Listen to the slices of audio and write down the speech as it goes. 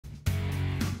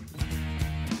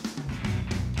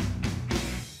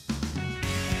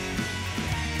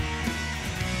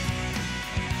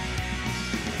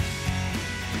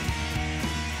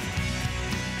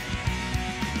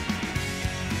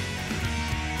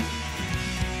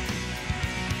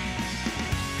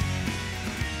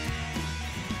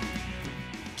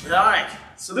right.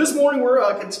 So this morning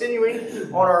we're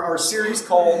continuing on our series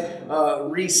called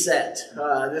Reset.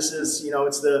 This is,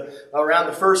 it's around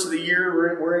the first of the year.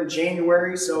 We're in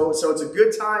January, so it's a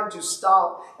good time to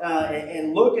stop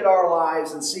and look at our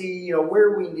lives and see,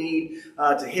 where we need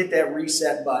to hit that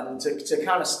reset button to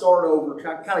kind of start over,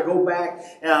 kind of go back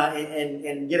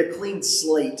and get a clean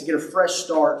slate, to get a fresh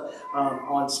start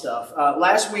on stuff.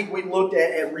 Last week we looked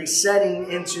at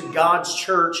resetting into God's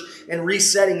church and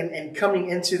resetting and coming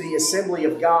into the assembly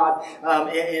of God,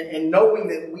 and knowing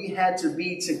that we had to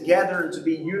be together and to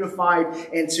be unified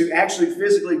and to actually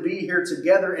physically be here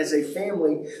together as a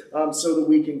family so that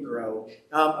we can grow.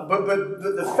 But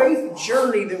the faith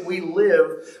journey that we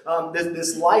live,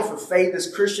 this life of faith,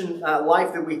 this Christian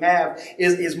life that we have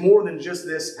is more than just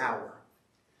this hour.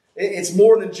 It's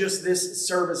more than just this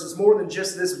service. It's more than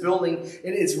just this building.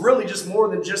 And it's really just more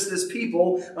than just this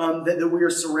people that we are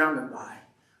surrounded by.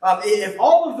 If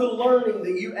all of the learning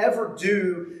that you ever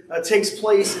do takes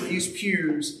place in these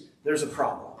pews, there's a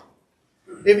problem.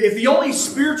 If the only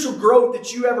spiritual growth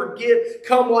that you ever get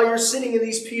come while you're sitting in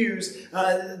these pews,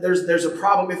 there's a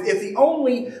problem. If the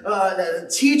only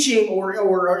teaching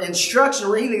or instruction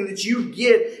or anything that you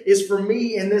get is for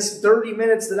me in this 30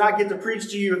 minutes that I get to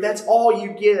preach to you, if that's all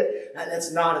you get,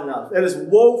 that's not enough. That is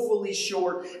woefully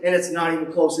short, and it's not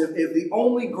even close. If the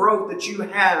only growth that you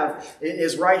have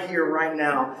is right here, right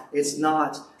now, it's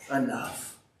not enough.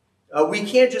 We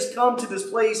can't just come to this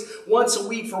place once a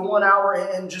week for 1 hour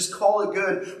and just call it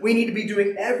good. We need to be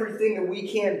doing everything that we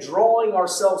can, drawing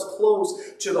ourselves close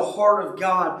to the heart of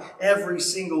God every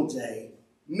single day,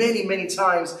 many, many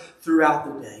times throughout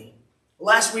the day.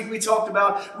 Last week we talked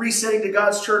about resetting to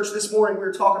God's church. This morning we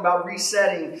were talking about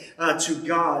resetting to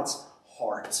God's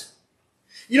heart.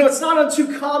 It's not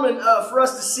too common for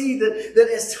us to see that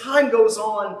as time goes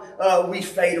on, we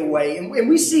fade away. And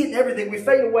we see it in everything. We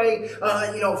fade away,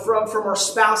 from our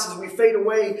spouses. We fade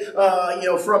away,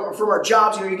 from our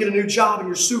jobs. You get a new job and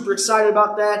you're super excited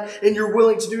about that and you're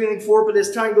willing to do anything for it. But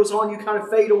as time goes on, you kind of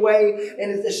fade away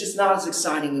and it's just not as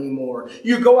exciting anymore.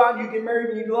 You go out and you get married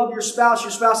and you love your spouse.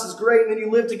 Your spouse is great. And then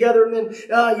you live together and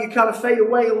then you kind of fade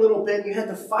away a little bit. And you have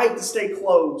to fight to stay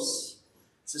close.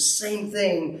 It's the same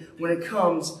thing when it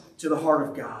comes to the heart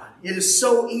of God. It is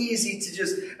so easy to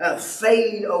just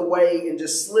fade away and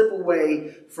just slip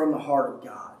away from the heart of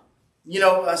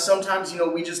God. Sometimes,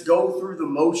 we just go through the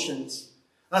motions.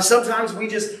 Sometimes we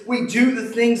do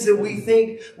the things that we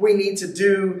think we need to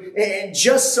do, and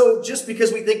just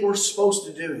because we think we're supposed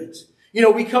to do it.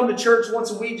 We come to church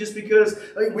once a week just because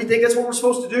we think that's what we're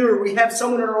supposed to do, or we have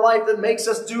someone in our life that makes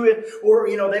us do it, or,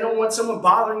 they don't want someone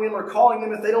bothering them or calling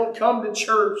them if they don't come to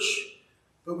church.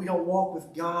 But we don't walk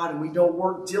with God, and we don't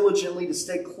work diligently to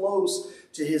stay close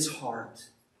to His heart.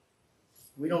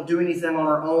 We don't do anything on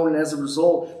our own, and as a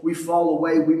result, we fall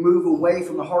away. We move away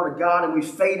from the heart of God, and we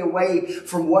fade away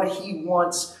from what He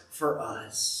wants for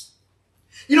us.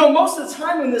 Most of the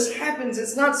time when this happens,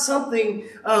 it's not something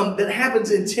that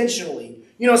happens intentionally.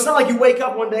 It's not like you wake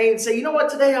up one day and say, you know what,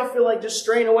 today I feel like just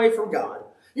straying away from God.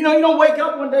 You don't wake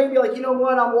up one day and be like, you know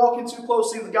what, I'm walking too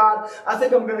closely with God. I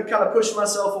think I'm going to kind of push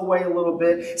myself away a little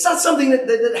bit. It's not something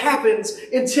that happens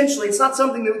intentionally. It's not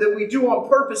something that we do on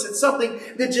purpose. It's something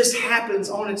that just happens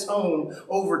on its own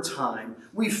over time.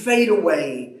 We fade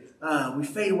away. We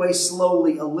fade away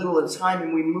slowly, a little at a time,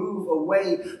 and we move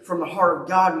away from the heart of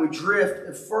God, and we drift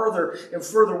and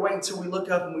further away until we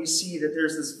look up and we see that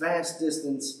there's this vast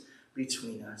distance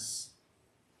between us.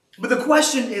 But the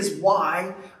question is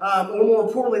why, or more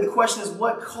importantly, the question is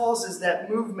what causes that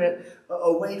movement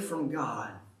away from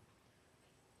God?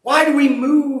 Why do we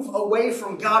move away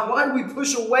from God? Why do we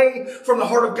push away from the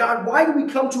heart of God? Why do we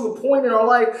come to a point in our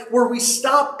life where we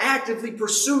stop actively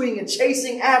pursuing and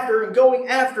chasing after and going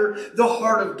after the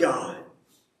heart of God?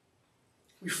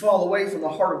 We fall away from the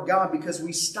heart of God because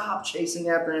we stop chasing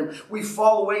after Him. We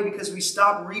fall away because we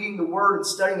stop reading the Word and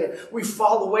studying it. We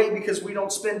fall away because we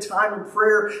don't spend time in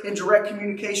prayer and direct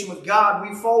communication with God.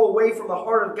 We fall away from the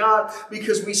heart of God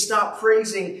because we stop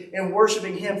praising and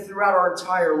worshiping Him throughout our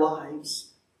entire lives.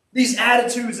 These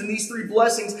attitudes and these three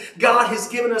blessings God has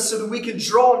given us so that we can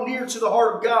draw near to the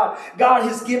heart of God. God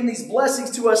has given these blessings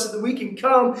to us so that we can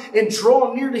come and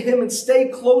draw near to Him and stay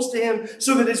close to Him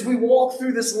so that as we walk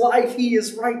through this life, He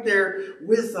is right there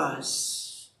with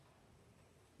us.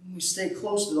 When we stay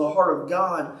close to the heart of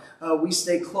God, we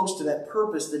stay close to that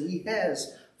purpose that He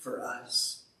has for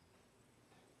us.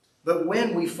 But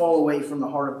when we fall away from the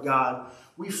heart of God,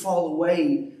 we fall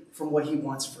away from what He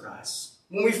wants for us.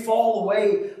 When we fall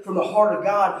away from the heart of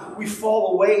God, we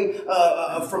fall away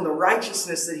from the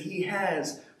righteousness that He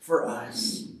has for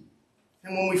us.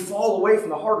 And when we fall away from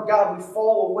the heart of God, we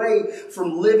fall away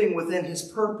from living within His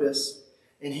purpose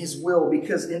and His will.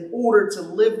 Because in order to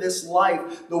live this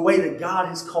life the way that God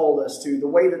has called us to, the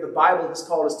way that the Bible has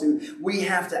called us to, we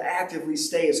have to actively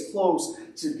stay as close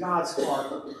to God's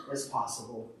heart as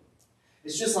possible.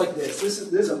 It's just like this. This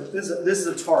is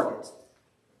a target.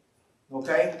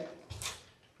 Okay?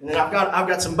 And then I've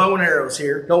got some bow and arrows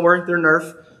here. Don't worry, they're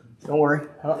Nerf. Don't worry.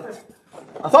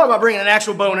 I thought about bringing an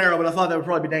actual bow and arrow, but I thought that would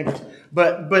probably be dangerous.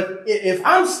 But if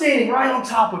I'm standing right on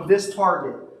top of this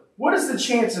target, what is the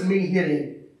chance of me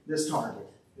hitting this target?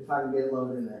 If I can get it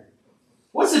loaded in there.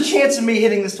 What's the chance of me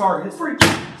hitting this target? It's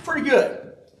pretty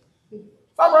good.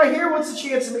 If I'm right here, what's the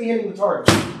chance of me hitting the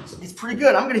target? It's pretty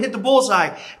good. I'm going to hit the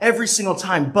bullseye every single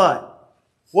time. But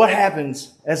what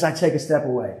happens as I take a step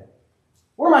away?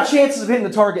 What are my chances of hitting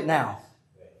the target now?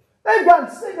 They've gotten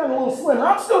a little slimmer.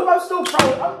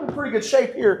 I'm in pretty good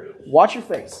shape here. Watch your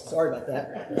face. Sorry about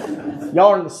that.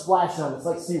 Y'all are in the splash zone. It's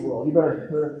like SeaWorld. You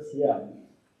better, yeah.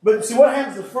 But see what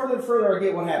happens the further and further I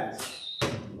get, what happens?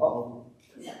 Uh-oh.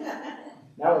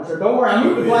 Now, don't worry, I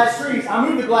moved the glass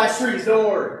trees. Don't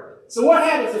worry. So what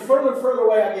happens the further and further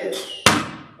away I get?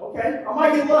 Okay, I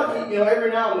might get lucky, every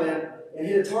now and then and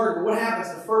hit a target. But what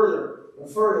happens the further and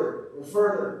further and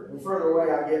further and further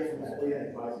away I get from that? What do you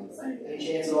think, Mike? Any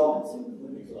chance at all?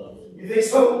 You think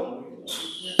so?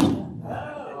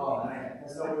 Oh man,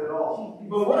 that's not good at all.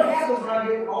 But what happens when I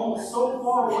get almost so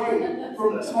far away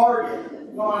from the target?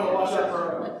 Come on, watch out for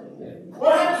a minute.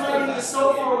 What happens when I get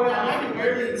so far away I can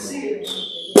barely even see it?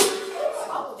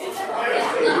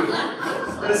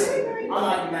 Listen, I'm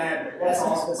not even mad. That's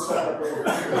awesome stuff up there. Dude,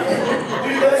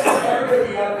 that's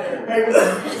everybody out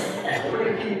there. We're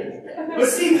going to keep it. But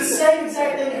see, the same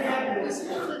exact thing happens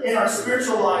in our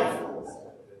spiritual life.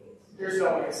 There's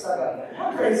no way to stop that.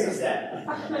 How crazy is that?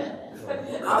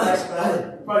 I'm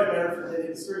actually probably better for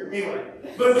the street. Anyway,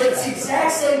 but it's the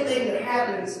exact same thing that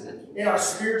happens in our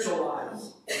spiritual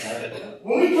lives.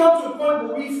 When we come to a point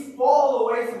where we fall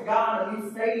away from God and we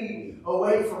fade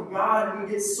away from God and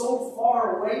we get so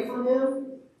far away from Him,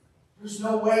 there's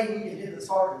no way we can hit the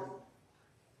target.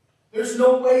 There's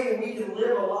no way that we can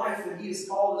live a life that He has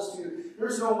called us to.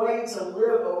 There's no way to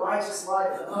live a righteous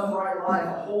life, an upright life,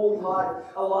 a holy life,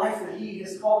 a life that He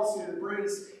has called us to that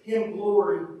brings Him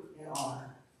glory and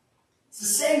honor. It's the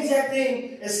same exact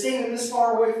thing as standing this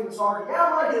far away from the target. Yeah,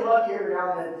 I might get lucky every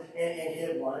now and then and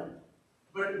hit one.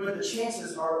 But the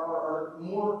chances are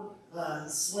more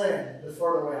slim the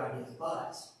further away I get.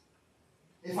 But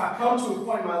if I come to a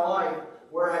point in my life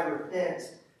where I repent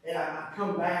and I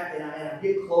come back and I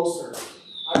get closer,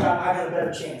 I got a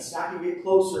better chance. I can get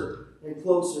closer and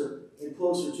closer and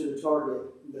closer to the target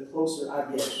the closer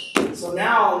I get. So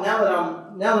now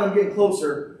that I'm getting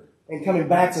closer and coming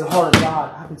back to the heart of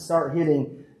God, I can start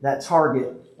hitting that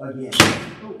target again.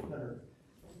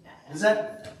 Is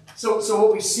that so?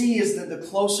 What we see is that the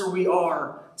closer we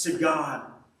are to God,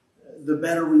 the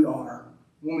better we are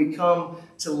when we come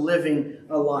to living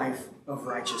a life of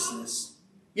righteousness.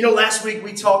 Last week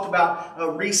we talked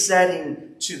about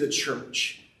resetting to the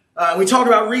church. We talked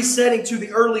about resetting to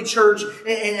the early church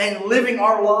and living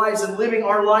our lives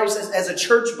as a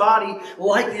church body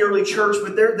like the early church.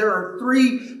 But there are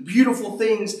three beautiful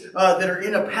things that are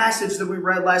in a passage that we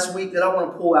read last week that I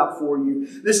want to pull out for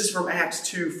you. This is from Acts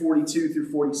 2:42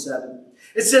 through 47.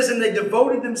 It says, "And they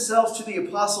devoted themselves to the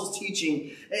apostles'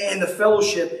 teaching and the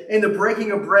fellowship and the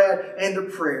breaking of bread and the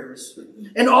prayers.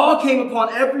 And all came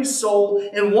upon every soul,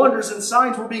 and wonders and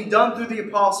signs were being done through the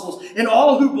apostles. And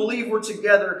all who believed were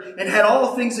together and had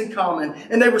all things in common.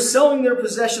 And they were selling their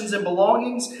possessions and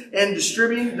belongings and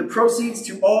distributing the proceeds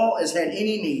to all as had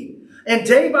any need. And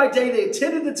day by day they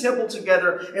attended the temple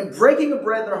together, and breaking of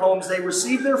bread in their homes, they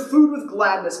received their food with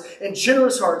gladness and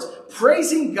generous hearts,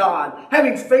 praising God,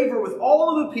 having favor with all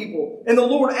of the people. And the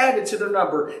Lord added to their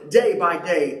number day by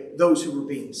day those who were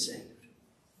being saved."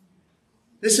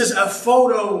 This is a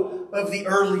photo of the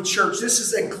early church. This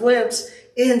is a glimpse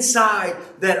inside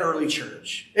that early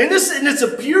church. And it's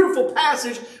a beautiful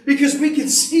passage because we can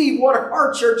see what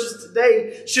our churches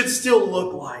today should still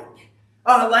look like.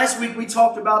 Last week we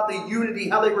talked about the unity,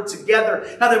 how they were together,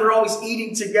 how they were always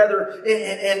eating together,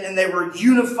 and they were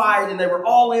unified, and they were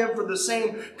all in for the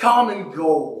same common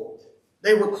goal.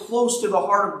 They were close to the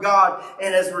heart of God,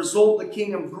 and as a result, the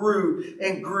kingdom grew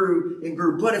and grew and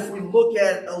grew. But if we look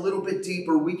at it a little bit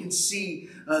deeper, we can see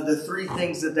the three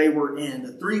things that they were in,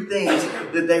 the three things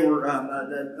that they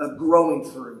were growing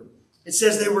through. It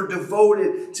says they were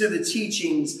devoted to the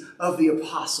teachings of the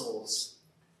apostles.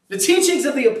 The teachings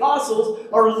of the apostles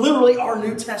are literally our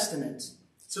New Testament.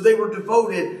 So they were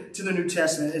devoted to the New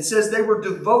Testament. It says they were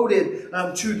devoted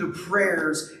to the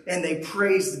prayers, and they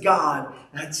praised God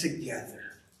together.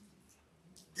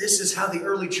 This is how the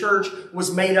early church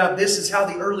was made up. This is how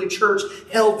the early church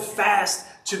held fast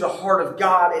to the heart of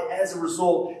God. And as a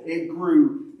result, it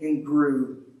grew and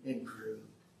grew and grew.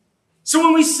 So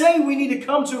when we say we need to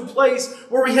come to a place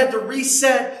where we have to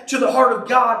reset to the heart of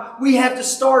God, we have to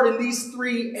start in these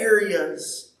three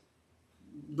areas: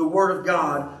 the Word of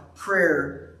God,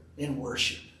 prayer, and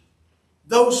worship.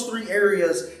 Those three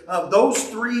areas, those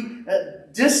three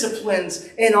disciplines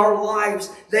in our lives,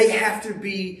 they have to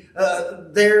be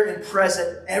there and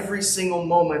present every single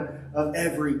moment of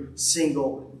every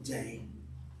single day.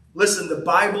 Listen, the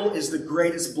Bible is the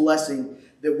greatest blessing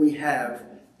that we have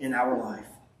in our life.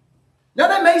 Now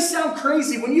that may sound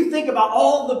crazy when you think about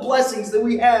all the blessings that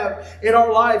we have in our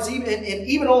lives,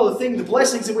 even all the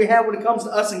blessings that we have when it comes to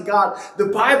us and God. The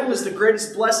Bible is the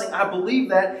greatest blessing. I believe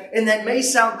that, and that may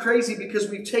sound crazy because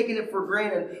we've taken it for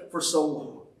granted for so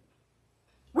long.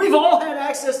 We've all had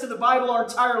access to the Bible our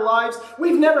entire lives.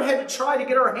 We've never had to try to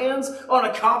get our hands on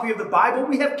a copy of the Bible.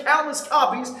 We have countless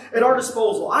copies at our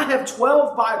disposal. I have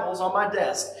 12 Bibles on my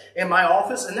desk in my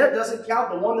office, and that doesn't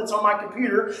count the one that's on my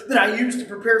computer that I use to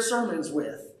prepare sermons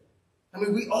with. I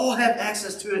mean, we all have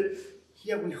access to it,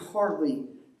 yet we hardly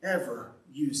ever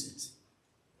use it.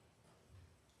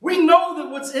 We know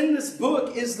that what's in this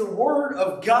book is the Word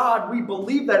of God. We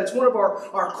believe that. It's one of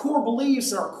our core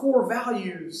beliefs and our core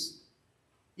values.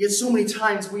 Yet so many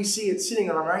times we see it sitting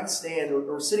on our nightstand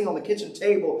or sitting on the kitchen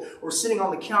table or sitting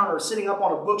on the counter or sitting up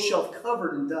on a bookshelf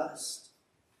covered in dust.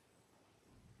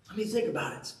 I mean, think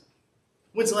about it.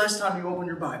 When's the last time you opened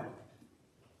your Bible?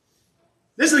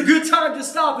 This is a good time to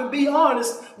stop and be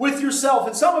honest with yourself.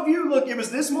 And some of you, look, it was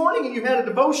this morning and you had a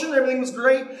devotion. Everything was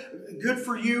great. Good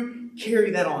for you. Carry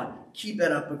that on. Keep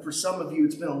that up. But for some of you,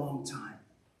 it's been a long time.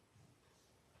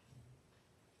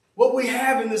 What we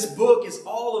have in this book is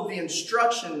all of the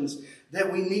instructions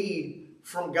that we need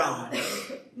from God.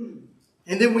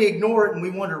 And then we ignore it and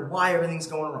we wonder why everything's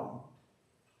going wrong.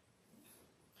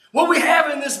 What we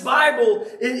have in this Bible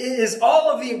is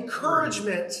all of the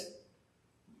encouragement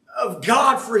of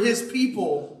God for His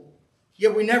people.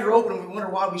 Yet we never open them. We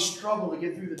wonder why we struggle to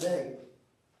get through the day.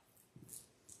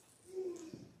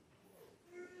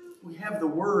 We have the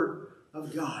Word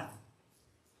of God.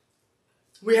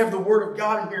 We have the Word of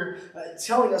God in here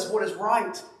telling us what is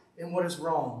right and what is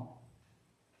wrong.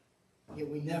 Yet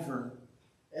we never,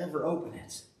 ever open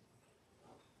it.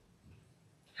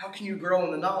 How can you grow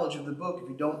in the knowledge of the book if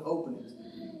you don't open it?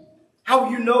 How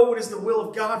will you know what is the will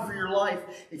of God for your life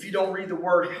if you don't read the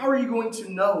Word? How are you going to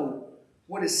know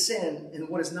what is sin and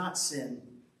what is not sin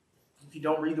if you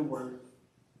don't read the Word?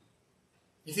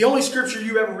 If the only scripture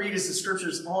you ever read is the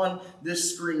scriptures on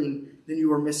this screen, then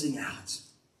you are missing out.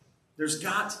 There's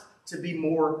got to be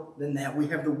more than that. We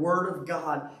have the Word of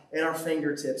God at our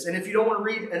fingertips. And if you don't want to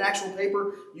read an actual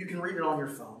paper, you can read it on your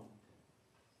phone.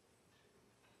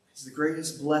 It's the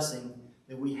greatest blessing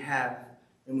that we have,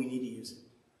 and we need to use it.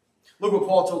 Look what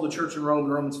Paul told the church in Rome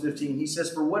in Romans 15. He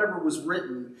says, "For whatever was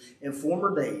written in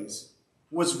former days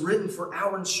was written for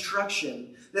our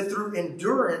instruction, that through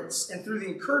endurance and through the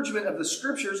encouragement of the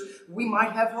Scriptures we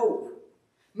might have hope.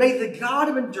 May the God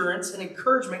of endurance and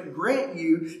encouragement grant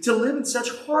you to live in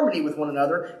such harmony with one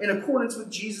another in accordance with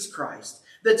Jesus Christ,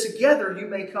 that together you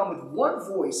may come with one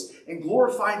voice and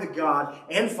glorify the God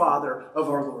and Father of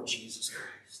our Lord Jesus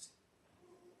Christ."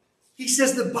 He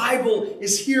says the Bible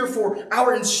is here for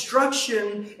our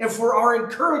instruction and for our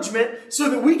encouragement so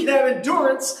that we can have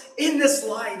endurance in this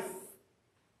life.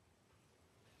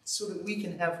 So that we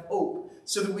can have hope.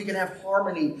 So that we can have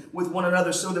harmony with one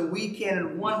another. So that we can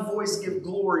in one voice give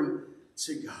glory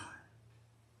to God.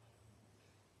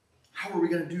 How are we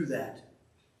going to do that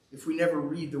if we never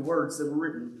read the words that were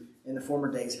written in the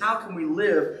former days? How can we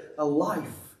live a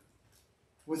life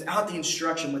without the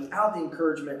instruction, without the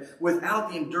encouragement, without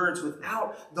the endurance,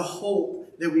 without the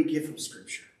hope that we get from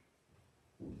Scripture?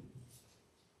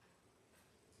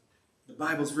 The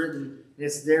Bible's written, and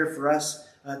it's there for us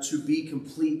to be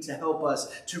complete, to help us,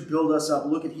 to build us up.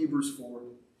 Look at Hebrews 4.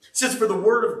 It says, "For the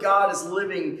word of God is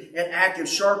living and active,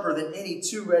 sharper than any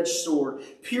two-edged sword,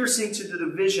 piercing to the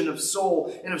division of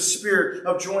soul and of spirit,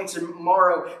 of joints and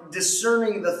marrow,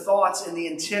 discerning the thoughts and the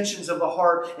intentions of the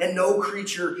heart, and no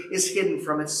creature is hidden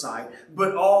from its sight,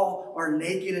 but all are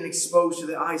naked and exposed to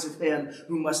the eyes of Him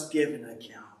who must give an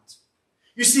account."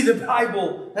 You see, the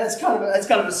Bible, that's kind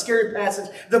of a scary passage.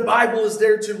 The Bible is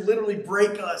there to literally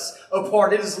break us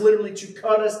apart. It is literally to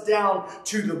cut us down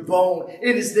to the bone.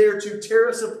 It is there to tear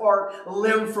us apart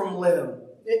limb from limb,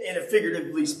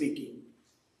 figuratively speaking.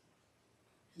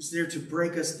 He's there to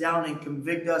break us down and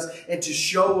convict us and to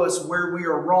show us where we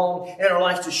are wrong in our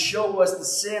lives, to show us the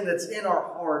sin that's in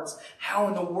our hearts. How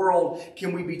in the world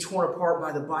can we be torn apart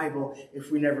by the Bible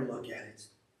if we never look at it?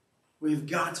 We've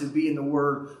got to be in the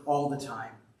Word all the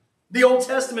time. The Old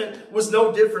Testament was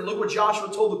no different. Look what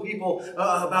Joshua told the people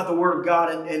about the Word of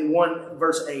God in 1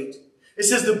 verse 8. It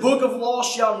says, the book of law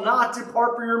shall not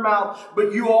depart from your mouth,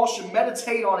 but you all should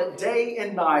meditate on it day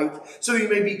and night, so that you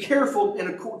may be careful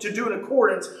to do in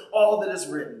accordance all that is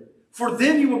written. For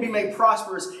then you will be made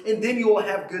prosperous, and then you will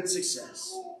have good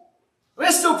success.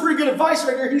 That's still pretty good advice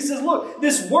right there. He says, look,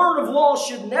 this word of law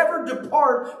should never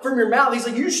depart from your mouth. He's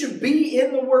like, you should be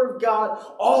in the Word of God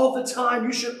all the time.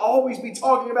 You should always be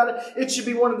talking about it. It should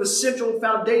be one of the central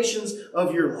foundations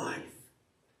of your life.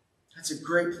 That's a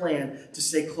great plan to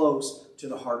stay close to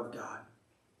the heart of God.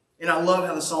 And I love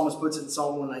how the psalmist puts it in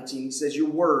Psalm 119. He says, your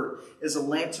word is a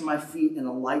lamp to my feet and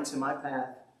a light to my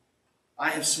path. I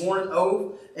have sworn an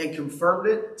oath and confirmed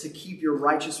it to keep your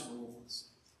righteous rules.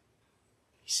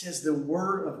 He says, the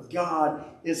word of God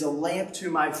is a lamp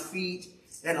to my feet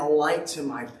and a light to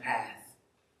my path.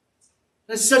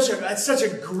 That's such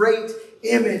a great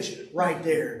image right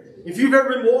there. If you've ever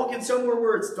been walking somewhere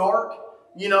where it's dark,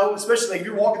 you know, especially like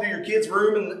you're walking through your kid's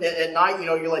room at night, you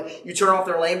know, you turn off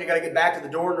their lamp, you got to get back to the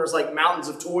door, and there's like mountains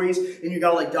of toys, and you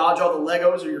got to like dodge all the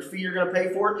Legos, or your feet are going to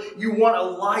pay for it. You want a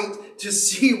light to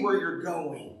see where you're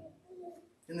going.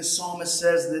 And the psalmist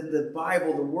says that the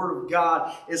Bible, the Word of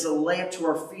God, is a lamp to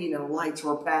our feet and a light to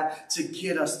our path to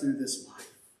get us through this life.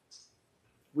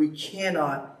 We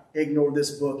cannot ignore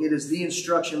this book. It is the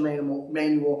instruction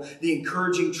manual, the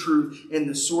encouraging truth, and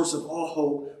the source of all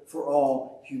hope for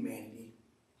all humanity.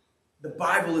 The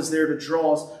Bible is there to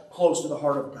draw us close to the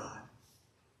heart of God.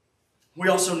 We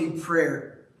also need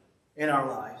prayer in our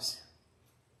lives.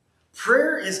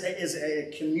 Prayer is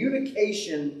a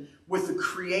communication with the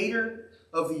Creator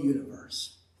of the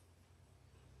universe.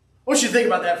 I want you to think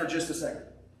about that for just a second.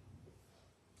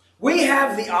 We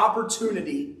have the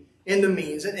opportunity in the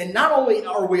means, and not only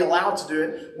are we allowed to do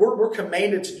it, we're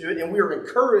commanded to do it, and we are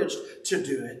encouraged to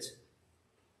do it,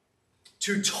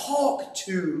 to talk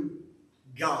to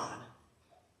God.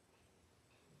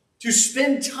 To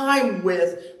spend time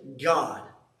with God.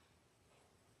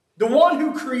 The one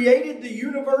who created the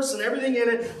universe and everything in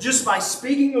it just by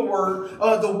speaking a word.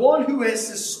 The one who has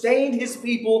sustained His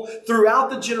people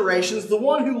throughout the generations. The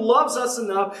one who loves us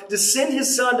enough to send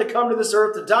His Son to come to this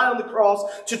earth, to die on the cross,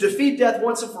 to defeat death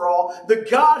once and for all. The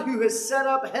God who has set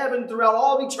up heaven throughout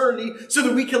all of eternity so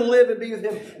that we can live and be with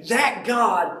Him. That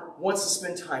God wants to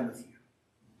spend time with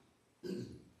you.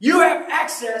 You have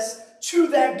access to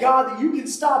that God that you can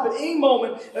stop at any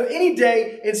moment of any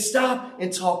day and stop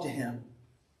and talk to Him.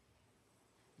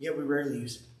 Yet we rarely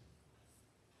use it.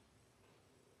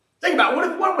 Think about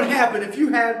what would happen if you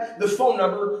had the phone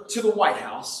number to the White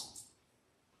House.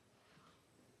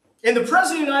 And the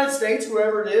President of the United States,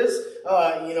 whoever it is,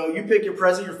 you pick your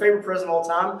president, your favorite president of all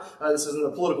time. This isn't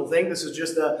a political thing. This is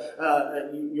just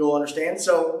you'll understand.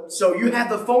 So you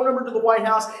have the phone number to the White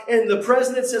House, and the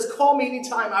president says, call me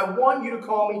anytime. I want you to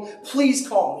call me. Please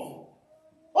call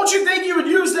me. Don't you think you would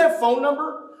use that phone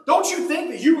number? Don't you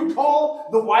think that you would call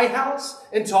the White House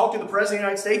and talk to the President of the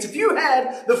United States? If you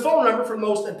had the phone number from the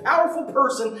most powerful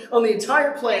person on the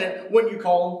entire planet, wouldn't you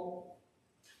call him?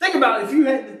 Think about it. If you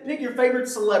had to pick your favorite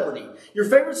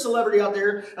celebrity out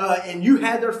there, and you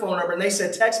had their phone number, and they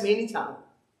said, text me anytime.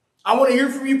 I want to hear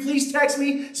from you. Please text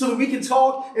me so that we can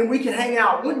talk and we can hang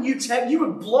out. Wouldn't you text? You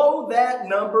would blow that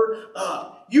number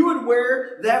up. You would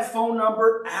wear that phone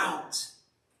number out.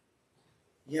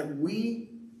 Yet we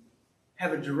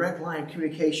have a direct line of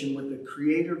communication with the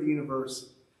Creator of the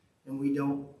universe, and we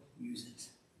don't use it.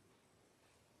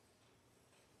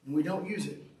 And we don't use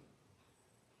it.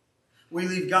 We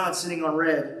leave God sitting on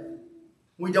red.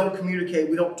 We don't communicate.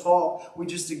 We don't talk. We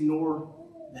just ignore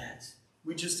that.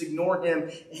 We just ignore Him,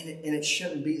 and it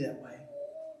shouldn't be that way.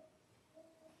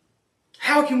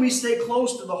 How can we stay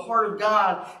close to the heart of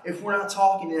God if we're not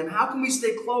talking to Him? How can we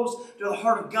stay close to the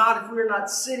heart of God if we're not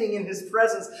sitting in His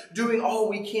presence, doing all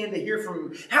we can to hear from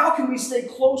Him? How can we stay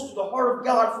close to the heart of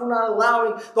God if we're not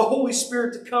allowing the Holy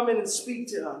Spirit to come in and speak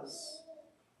to us?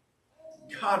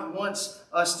 God wants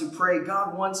us to pray.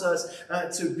 God wants us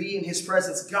to be in His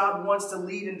presence. God wants to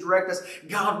lead and direct us.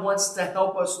 God wants to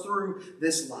help us through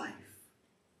this life.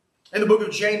 In the book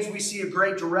of James, we see a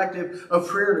great directive of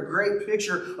prayer and a great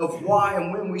picture of why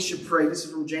and when we should pray. This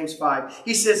is from James 5.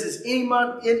 He says, is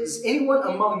anyone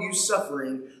among you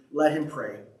suffering? Let him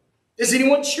pray. Is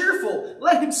anyone cheerful?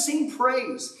 Let him sing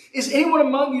praise. Is anyone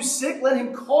among you sick? Let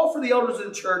him call for the elders of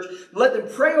the church. Let them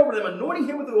pray over them, anointing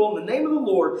him with oil in the name of the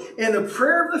Lord. And the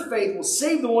prayer of the faith will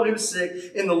save the one who is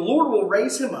sick, and the Lord will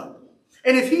raise him up.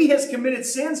 And if he has committed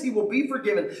sins, he will be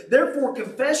forgiven. Therefore,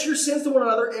 confess your sins to one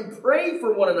another and pray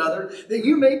for one another that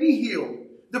you may be healed.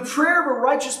 The prayer of a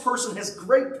righteous person has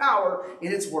great power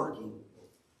in its working.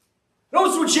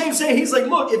 Notice what James is saying. He's like,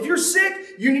 look, if you're sick,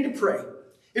 you need to pray.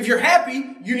 If you're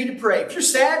happy, you need to pray. If you're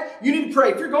sad, you need to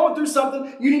pray. If you're going through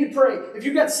something, you need to pray. If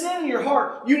you've got sin in your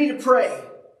heart, you need to pray.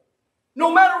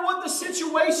 No matter what the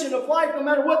situation of life, no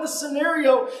matter what the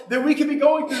scenario that we could be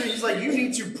going through, he's like, you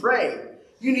need to pray.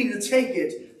 You need to take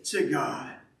it to God.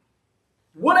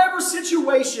 Whatever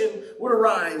situation would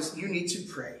arise, you need to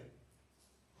pray.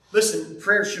 Listen,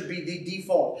 prayer should be the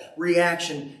default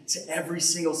reaction to every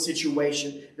single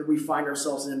situation that we find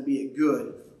ourselves in, be it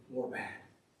good or bad.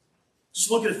 Just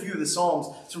look at a few of the Psalms.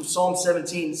 It's from Psalm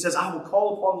 17. It says, I will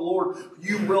call upon the Lord.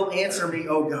 You will answer me,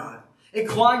 O God.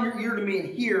 Incline your ear to me and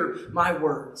hear my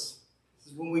words.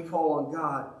 When we call on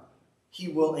God, he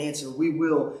will answer. We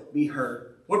will be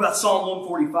heard. What about Psalm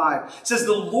 145? It says,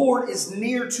 the Lord is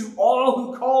near to all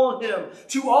who call on him,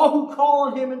 to all who call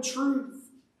on him in truth.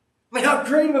 I mean, how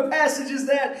great of a passage is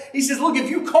that? He says, look, if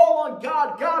you call on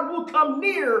God, God will come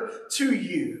near to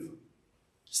you.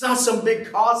 It's not some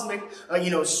big cosmic,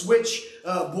 switch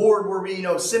board where we,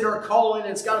 send our call in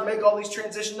and it's got to make all these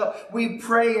transitions. No, we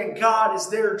pray and God is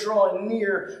there drawing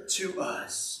near to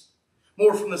us.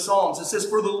 More from the Psalms. It says,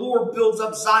 for the Lord builds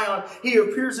up Zion. He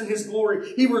appears in his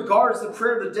glory. He regards the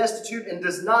prayer of the destitute and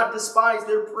does not despise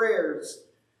their prayers.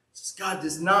 It says, God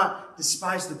does not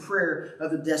despise the prayer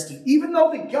of the destitute. Even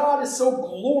though that God is so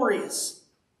glorious,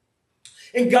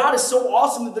 and God is so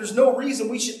awesome that there's no reason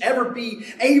we should ever be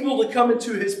able to come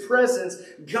into his presence,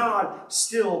 God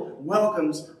still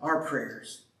welcomes our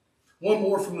prayers. One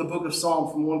more from the book of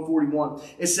Psalm from 141.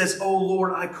 It says, O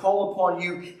Lord, I call upon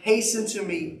you. Hasten to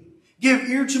me. Give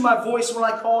ear to my voice when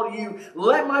I call to you.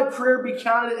 Let my prayer be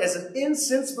counted as an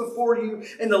incense before you,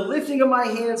 and the lifting of my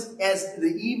hands as the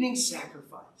evening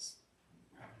sacrifice.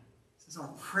 It says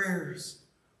our prayers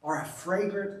are a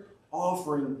fragrant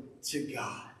offering to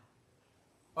God.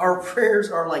 Our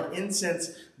prayers are like incense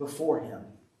before him.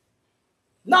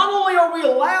 Not only are we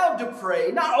allowed to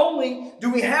pray, not only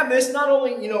do we have this, not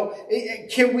only,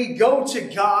 can we go to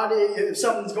God if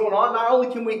something's going on, not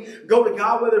only can we go to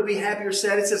God whether it be happy or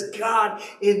sad, it says God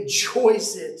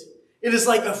enjoys it. It is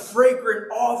like a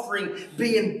fragrant offering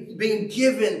being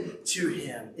given to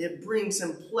him. It brings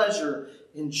him pleasure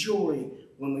and joy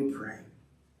when we pray.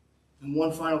 And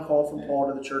one final call from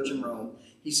Paul to the church in Rome.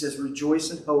 He says, rejoice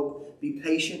in hope, be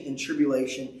patient in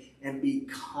tribulation, and be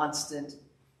constant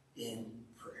in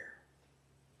prayer.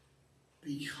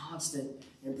 Be constant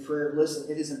in prayer.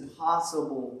 Listen, it is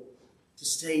impossible to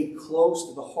stay close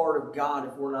to the heart of God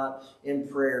if we're not in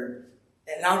prayer.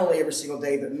 And not only every single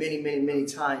day, but many, many, many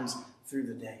times through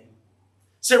the day.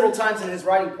 Several times in his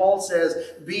writing, Paul says,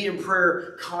 be in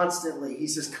prayer constantly. He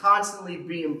says, constantly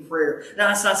be in prayer. Now,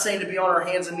 that's not saying to be on our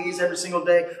hands and knees every single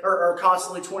day or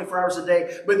constantly 24 hours a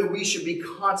day, but that we should be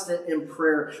constant in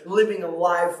prayer, living a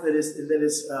life that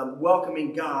is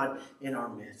welcoming God in our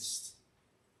midst.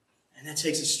 And that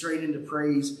takes us straight into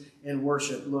praise and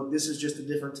worship. Look, this is just a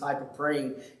different type of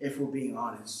praying if we're being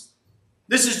honest.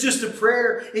 This is just a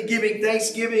prayer in giving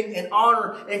thanksgiving and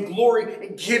honor and glory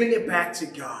and giving it back to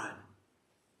God.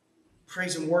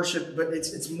 Praise and worship, but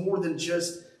it's more than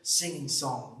just singing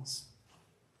songs.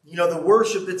 The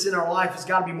worship that's in our life has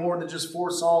got to be more than just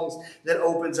 4 songs that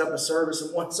opens up a service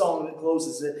and 1 song that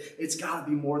closes it. It's got to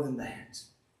be more than that.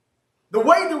 The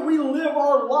way that we live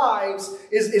our lives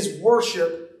is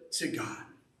worship to God.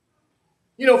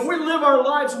 If we live our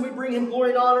lives and we bring him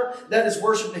glory and honor, that is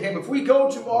worship to him. If we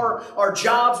go to our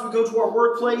jobs, we go to our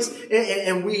workplace,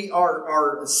 and we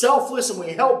are selfless and we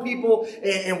help people,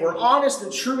 and we're honest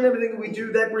and true in everything that we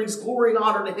do, that brings glory and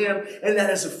honor to him, and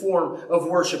that is a form of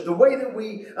worship. The way that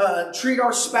we treat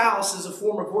our spouse is a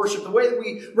form of worship. The way that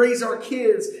we raise our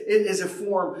kids is a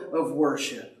form of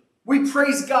worship. We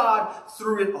praise God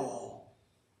through it all.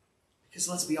 Because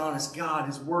let's be honest, God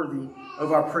is worthy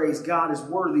of our praise. God is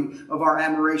worthy of our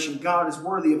admiration. God is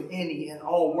worthy of any and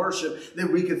all worship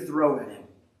that we could throw at him.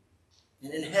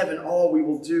 And in heaven, all we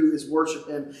will do is worship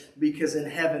him, because in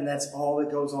heaven, that's all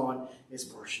that goes on is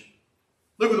worship.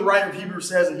 Look what the writer of Hebrews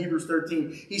says in Hebrews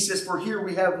 13. He says, for here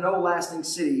we have no lasting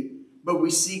city, but we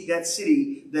seek that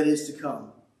city that is to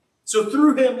come. So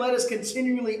through him, let us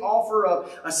continually offer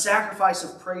up a sacrifice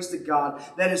of praise to God.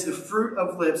 That is the fruit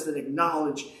of lips that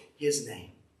acknowledge his name.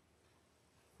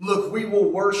 Look, we will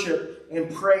worship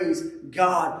and praise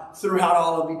God throughout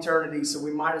all of eternity. So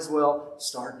we might as well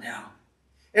start now.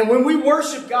 And when we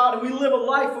worship God and we live a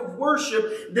life of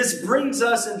worship, this brings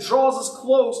us and draws us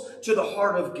close to the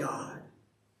heart of God.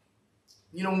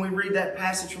 You know, when we read that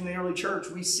passage from the early church,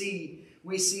 we see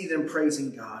them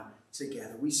praising God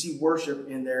together. We see worship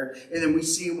in there. And then we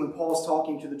see it when Paul's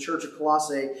talking to the church of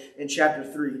Colossae in chapter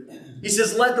 3. He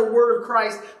says, let the word of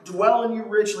Christ dwell in you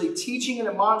richly, teaching and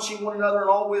admonishing one another in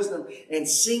all wisdom, and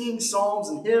singing psalms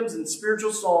and hymns and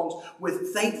spiritual songs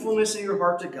with thankfulness in your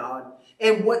heart to God.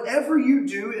 And whatever you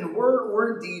do in word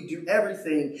or in deed, do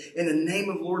everything in the name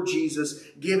of Lord Jesus,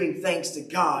 giving thanks to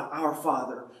God our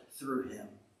Father through him.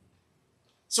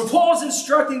 So Paul's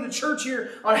instructing the church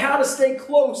here on how to stay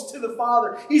close to the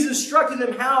Father. He's instructing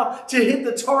them how to hit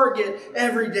the target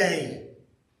every day.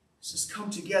 He says, come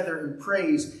together and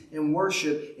praise and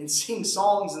worship and sing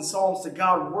songs and psalms to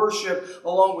God. Worship,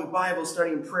 along with Bible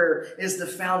study and prayer, is the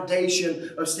foundation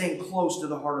of staying close to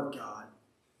the heart of God.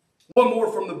 One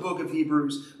more from the book of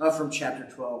Hebrews, from chapter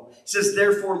 12. It says,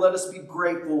 therefore, let us be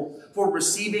grateful for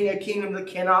receiving a kingdom that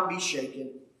cannot be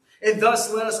shaken. And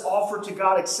thus let us offer to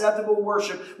God acceptable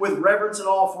worship with reverence and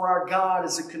awe, for our God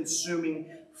is a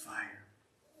consuming fire.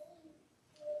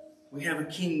 We have a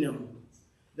kingdom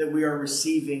that we are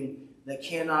receiving that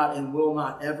cannot and will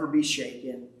not ever be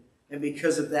shaken. And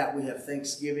because of that, we have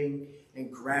thanksgiving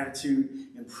and gratitude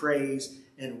and praise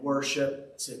and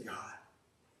worship to God.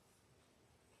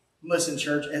 Listen,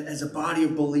 church, as a body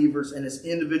of believers and as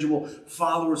individual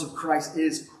followers of Christ, it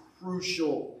is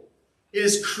crucial. It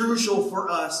is crucial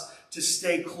for us to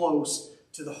stay close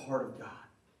to the heart of God.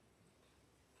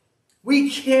 We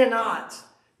cannot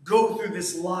go through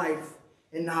this life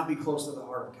and not be close to the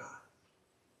heart of God.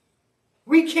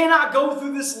 We cannot go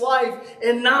through this life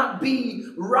and not be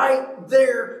right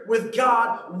there with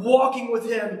God, walking with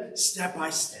him step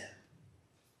by step.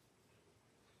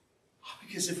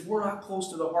 Because if we're not close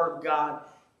to the heart of God,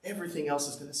 everything else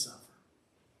is going to suffer.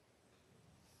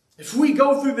 If we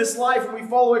go through this life and we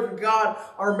fall away from God,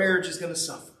 our marriage is going to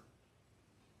suffer.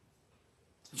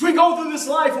 If we go through this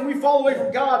life and we fall away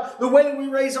from God, the way that we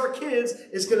raise our kids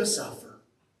is going to suffer.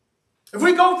 If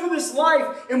we go through this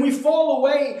life and we fall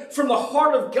away from the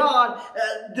heart of God,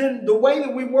 then the way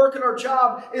that we work at our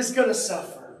job is going to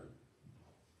suffer.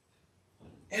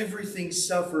 Everything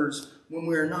suffers when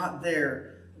we are not there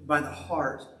by the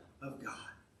heart of God.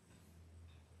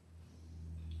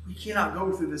 We cannot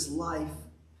go through this life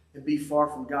and be far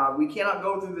from God. We cannot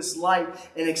go through this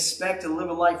life and expect to live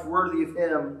a life worthy of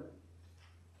him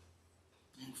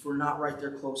if we're not right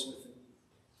there close with him.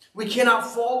 We cannot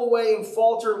fall away and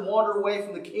falter and wander away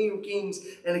from the King of Kings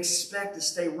and expect to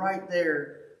stay right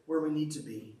there where we need to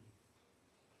be.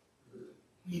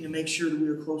 We need to make sure that we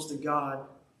are close to God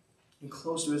and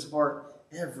close to his heart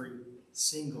every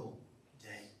single day.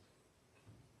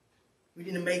 We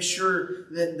need to make sure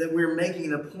that we're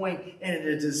making a point and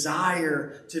a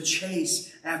desire to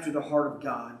chase after the heart of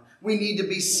God. We need to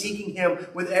be seeking him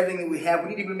with everything that we have. We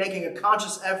need to be making a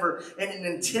conscious effort and an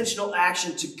intentional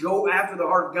action to go after the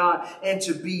heart of God and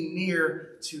to be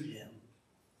near to him.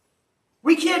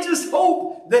 We can't just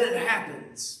hope that it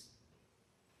happens.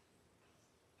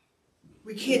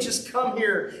 We can't just come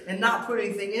here and not put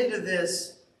anything into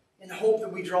this and hope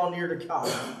that we draw near to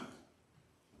God.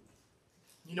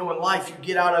 You know, in life, you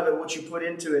get out of it what you put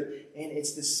into it. And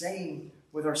it's the same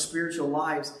with our spiritual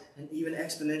lives, and even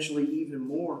exponentially even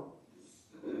more.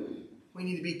 We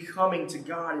need to be coming to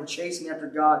God and chasing after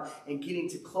God and getting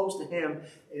close to him,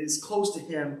 as close to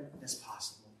him as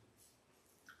possible.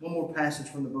 One more passage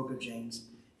from the book of James.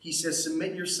 He says,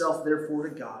 submit yourself therefore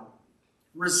to God.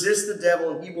 Resist the devil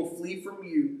and he will flee from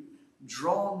you.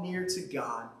 Draw near to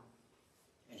God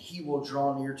and he will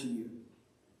draw near to you.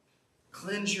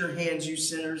 Cleanse your hands, you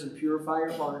sinners, and purify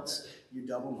your hearts, you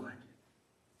double-minded.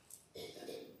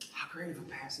 How great of a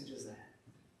passage is that?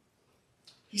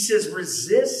 He says,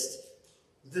 resist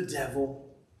the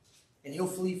devil, and he'll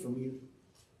flee from you.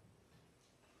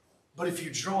 But if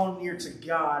you draw near to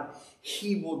God,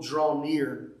 he will draw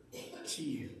near to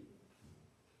you.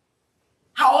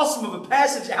 How awesome of a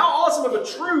passage, how awesome of a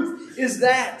truth is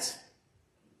that?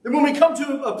 That when we come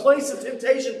to a place of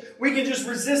temptation, we can just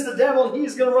resist the devil and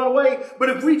he's going to run away. But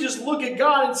if we just look at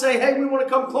God and say, hey, we want to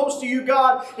come close to you,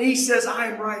 God, and he says, I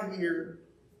am right here.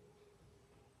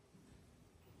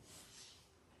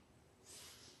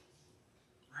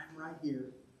 I'm right here.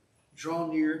 Draw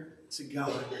near to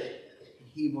God and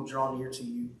he will draw near to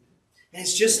you. And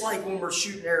it's just like when we're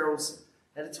shooting arrows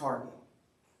at a target.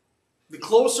 The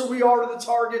closer we are to the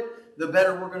target, the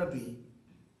better we're going to be.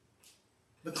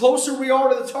 The closer we are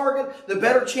to the target, the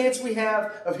better chance we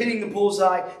have of hitting the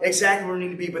bullseye exactly where we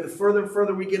need to be. But the further and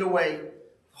further we get away,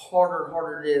 the harder and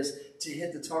harder it is to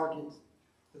hit the target.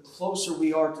 The closer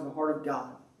we are to the heart of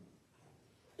God,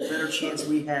 the better chance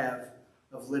we have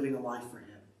of living a life for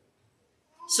Him.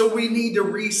 So we need to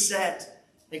reset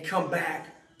and come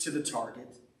back to the target.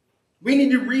 We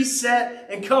need to reset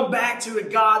and come back to a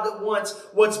God that wants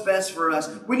what's best for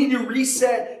us. We need to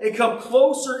reset and come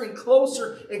closer and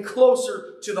closer and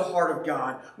closer to the heart of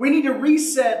God. We need to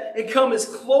reset and come as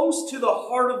close to the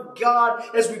heart of God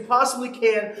as we possibly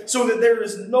can so that there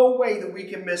is no way that we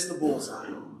can miss the bullseye.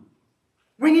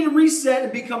 We need to reset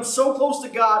and become so close to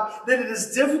God that it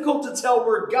is difficult to tell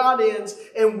where God ends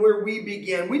and where we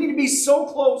begin. We need to be so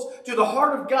close to the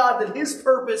heart of God that His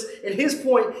purpose and His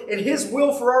point and His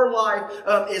will for our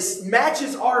life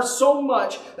matches ours so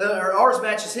much, or ours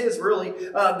matches His really,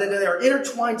 that they are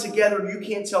intertwined together and you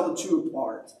can't tell the two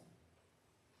apart.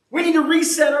 We need to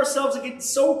reset ourselves and get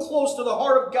so close to the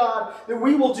heart of God that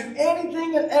we will do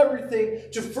anything and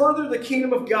everything to further the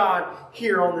kingdom of God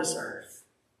here on this earth.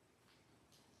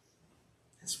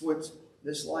 That's what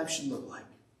this life should look like.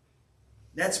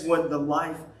 That's what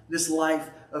this life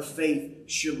of faith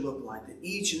should look like. That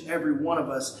each and every one of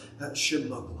us should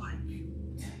look like.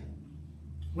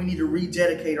 We need to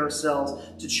rededicate ourselves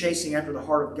to chasing after the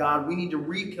heart of God. We need to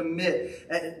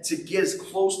recommit to get as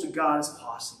close to God as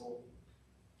possible.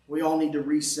 We all need to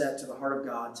reset to the heart of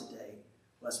God today.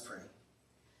 Let's pray.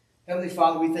 Heavenly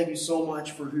Father, we thank you so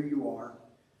much for who you are.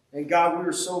 And God, we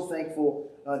are so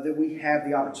thankful that we have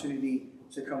the opportunity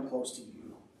to come close to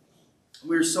you.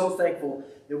 We are so thankful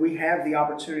that we have the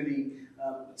opportunity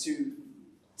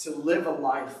to live a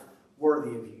life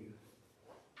worthy of you.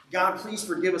 God, please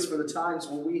forgive us for the times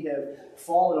where we have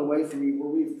fallen away from you, where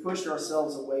we've pushed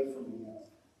ourselves away from you.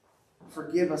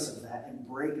 Forgive us of that and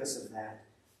break us of that.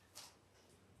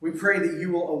 We pray that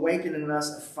you will awaken in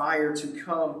us a fire to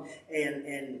come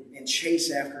and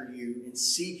chase after you and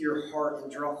seek your heart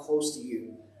and draw close to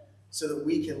you so that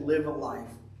we can live a life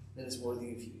that is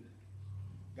worthy of you.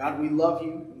 God, we love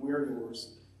you and we are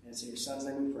yours. And it's in your Son's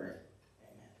name we pray.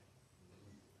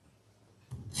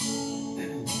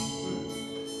 Amen.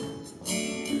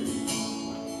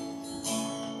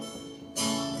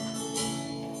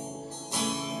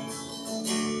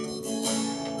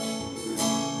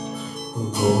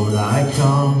 Lord, I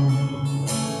come,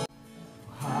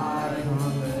 I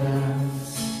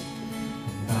confess,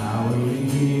 bowing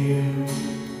here,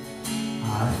 I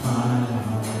find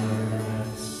our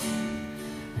rest,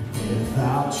 and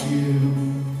without you,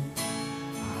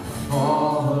 I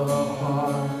fall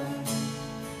apart,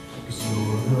 'cause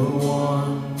you're the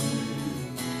one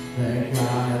that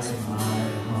guides my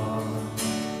heart.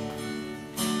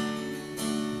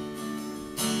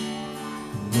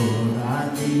 Lord, I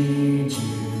need you.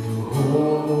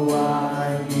 Oh, I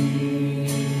need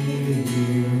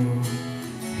you.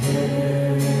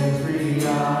 Every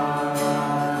hour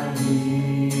I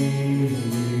need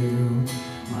you.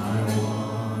 My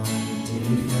one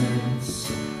defense,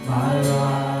 my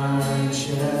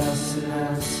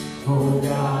righteousness. Oh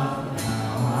God,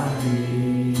 how I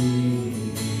need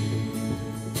you.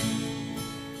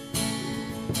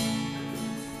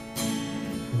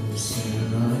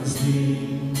 Sinners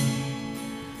need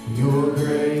your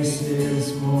grace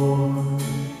is more,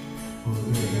 where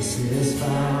grace is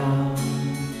found,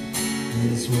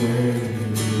 is where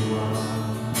you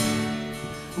are.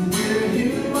 Where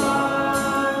you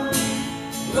are,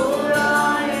 Lord, I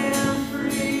am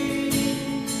free.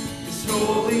 His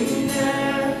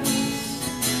holiness,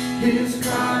 His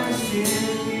Christ in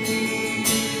me.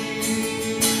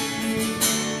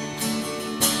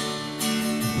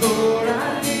 Lord, I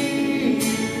need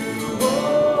you.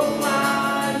 Oh,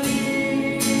 I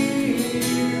need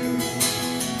you.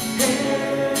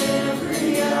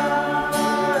 Every hour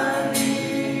I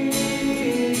need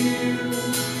you.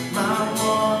 My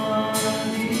one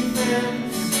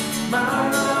defense, my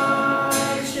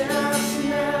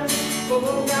righteousness.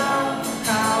 Oh God,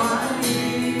 how I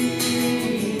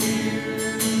need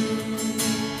you.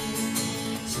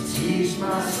 So teach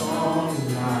my song to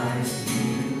rise to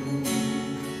you.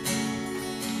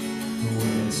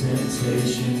 When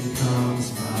temptation comes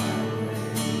my way,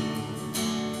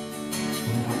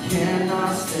 when I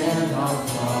cannot stand or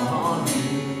fall on you,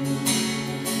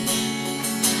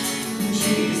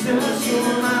 Jesus,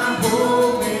 you're my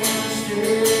hope and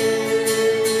stay.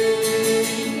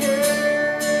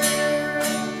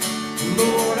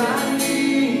 Lord, I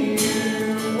need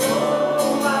you.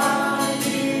 Oh, I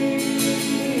need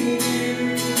you.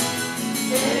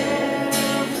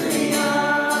 Every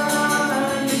hour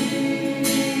I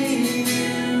need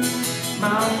you.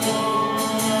 My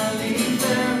one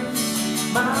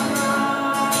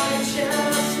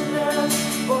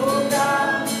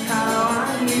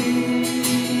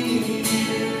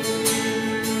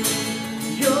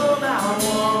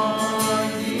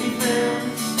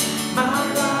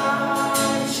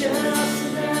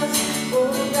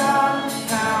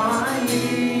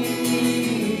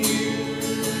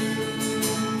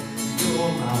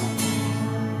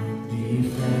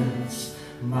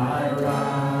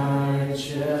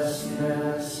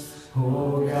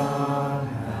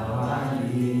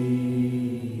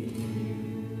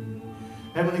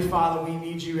Heavenly Father, we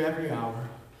need you every hour.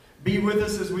 Be with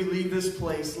us as we leave this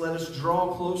place. Let us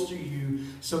draw close to you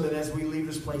so that as we leave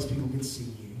this place, people can see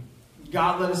you.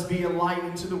 God, let us be a light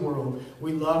into the world.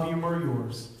 We love you, we're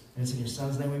yours. And it's in your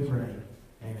Son's name we pray.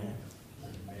 Amen.